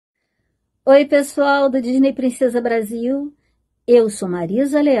Oi, pessoal do Disney Princesa Brasil. Eu sou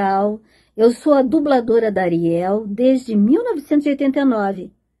Marisa Leal. Eu sou a dubladora da Ariel desde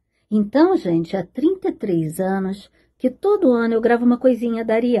 1989. Então, gente, há 33 anos que todo ano eu gravo uma coisinha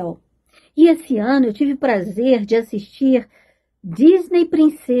da Ariel. E esse ano eu tive o prazer de assistir Disney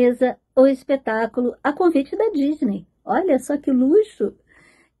Princesa, o espetáculo a convite da Disney. Olha só que luxo!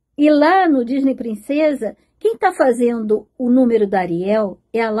 E lá no Disney Princesa, quem está fazendo o número da Ariel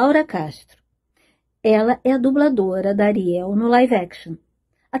é a Laura Castro. Ela é a dubladora da Ariel no live action.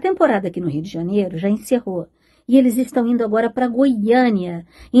 A temporada aqui no Rio de Janeiro já encerrou e eles estão indo agora para Goiânia.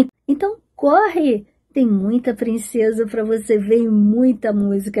 Então corre! Tem muita princesa para você ver e muita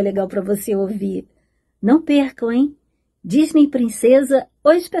música legal para você ouvir. Não percam, hein? Disney Princesa,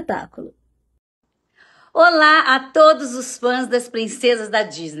 o espetáculo. Olá a todos os fãs das princesas da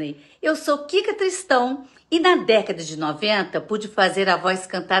Disney. Eu sou Kika Tristão e na década de 90 pude fazer a voz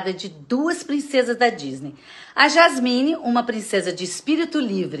cantada de duas princesas da Disney. A Jasmine, uma princesa de espírito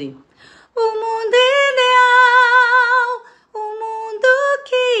livre. O mundo ideal, o mundo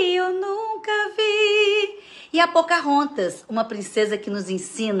que eu nunca vi. E a Pocahontas, uma princesa que nos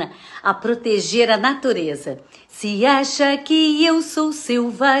ensina a proteger a natureza. Se acha que eu sou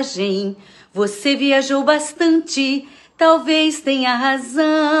selvagem, você viajou bastante, talvez tenha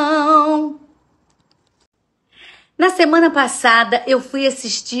razão. Na semana passada, eu fui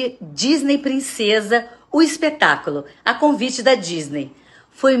assistir Disney Princesa, o espetáculo, a convite da Disney.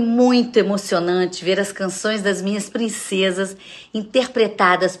 Foi muito emocionante ver as canções das minhas princesas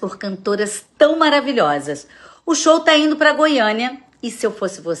interpretadas por cantoras tão maravilhosas. O show tá indo para Goiânia e se eu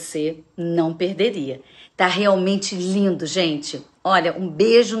fosse você, não perderia. Tá realmente lindo, gente. Olha, um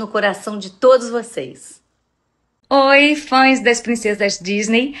beijo no coração de todos vocês. Oi, fãs das princesas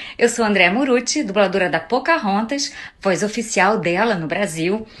Disney, eu sou Andrea Murucci, dubladora da Pocahontas, voz oficial dela no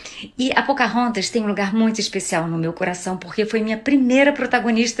Brasil. E a Pocahontas tem um lugar muito especial no meu coração porque foi minha primeira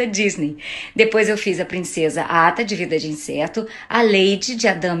protagonista Disney. Depois eu fiz a princesa Ata, de Vida de Inseto, a Lady, de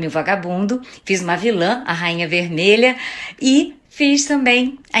Adamo e o Vagabundo, fiz uma vilã, a Rainha Vermelha, e fiz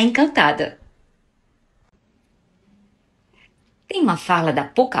também a Encantada. Tem uma fala da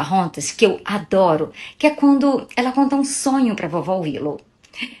Pocahontas que eu adoro, que é quando ela conta um sonho para vovó Willow.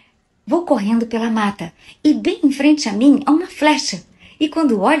 Vou correndo pela mata e bem em frente a mim há uma flecha. E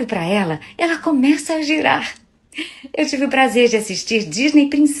quando olho para ela, ela começa a girar. Eu tive o prazer de assistir Disney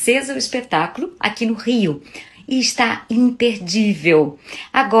Princesa, o espetáculo, aqui no Rio. E está imperdível.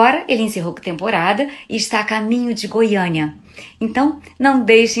 Agora ele encerrou a temporada e está a caminho de Goiânia. Então não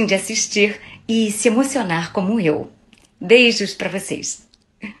deixem de assistir e se emocionar como eu. Beijos para vocês.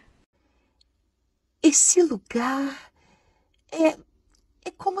 Esse lugar é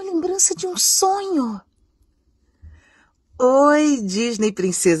como a lembrança de um sonho. Oi, Disney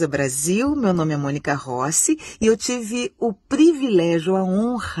Princesa Brasil. Meu nome é Mônica Rossi e eu tive o privilégio, a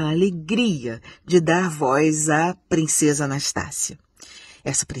honra, a alegria de dar voz à princesa Anastasia.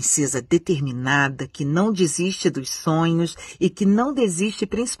 Essa princesa determinada, que não desiste dos sonhos e que não desiste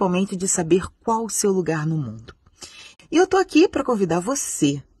principalmente de saber qual o seu lugar no mundo. E eu tô aqui para convidar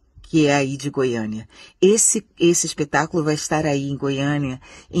você, que é aí de Goiânia. Esse espetáculo vai estar aí em Goiânia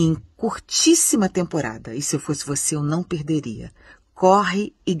em curtíssima temporada. E se eu fosse você, eu não perderia.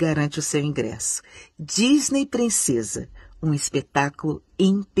 Corre e garante o seu ingresso. Disney Princesa, um espetáculo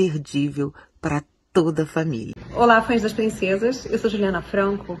imperdível para toda a família. Olá, fãs das princesas. Eu sou Juliana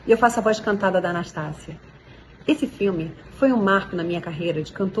Franco e eu faço a voz cantada da Anastasia. Esse filme foi um marco na minha carreira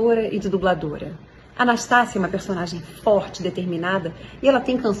de cantora e de dubladora. Anastasia é uma personagem forte, determinada, e ela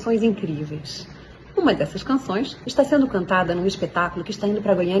tem canções incríveis. Uma dessas canções está sendo cantada num espetáculo que está indo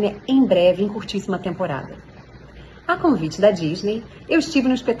para Goiânia em breve, em curtíssima temporada. A convite da Disney, eu estive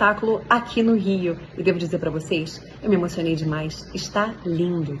no espetáculo aqui no Rio, e devo dizer para vocês, eu me emocionei demais. Está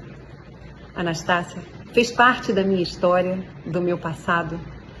lindo. Anastasia fez parte da minha história, do meu passado.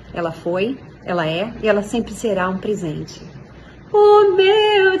 Ela foi, ela é e ela sempre será um presente. O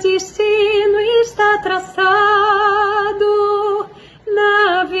meu destino está traçado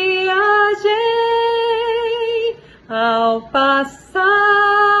na viagem ao passado.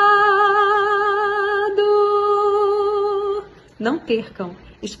 Não percam,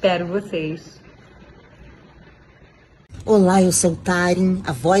 espero vocês. Olá, eu sou Taryn,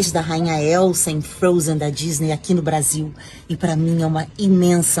 a voz da rainha Elsa em Frozen da Disney aqui no Brasil. E para mim é uma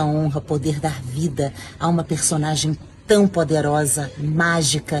imensa honra poder dar vida a uma personagem tão poderosa,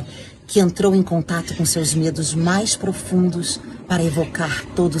 mágica, que entrou em contato com seus medos mais profundos para evocar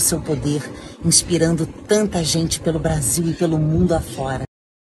todo o seu poder, inspirando tanta gente pelo Brasil e pelo mundo afora.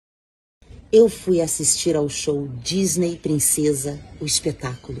 Eu fui assistir ao show Disney Princesa, o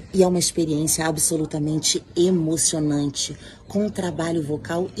espetáculo, e é uma experiência absolutamente emocionante, com um trabalho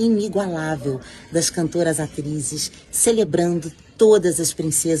vocal inigualável das cantoras-atrizes, celebrando todas as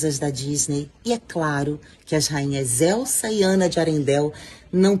princesas da Disney. E é claro que as rainhas Elsa e Ana de Arendelle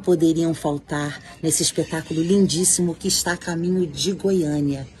não poderiam faltar nesse espetáculo lindíssimo que está a caminho de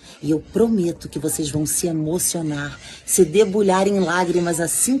Goiânia. E eu prometo que vocês vão se emocionar, se debulhar em lágrimas,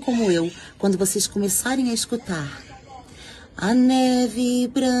 assim como eu, quando vocês começarem a escutar. A neve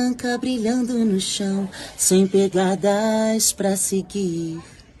branca brilhando no chão, sem pegadas pra seguir.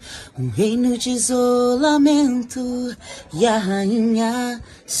 Um reino de isolamento, e a rainha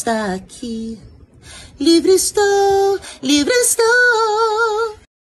está aqui. Livre estou, livre estou.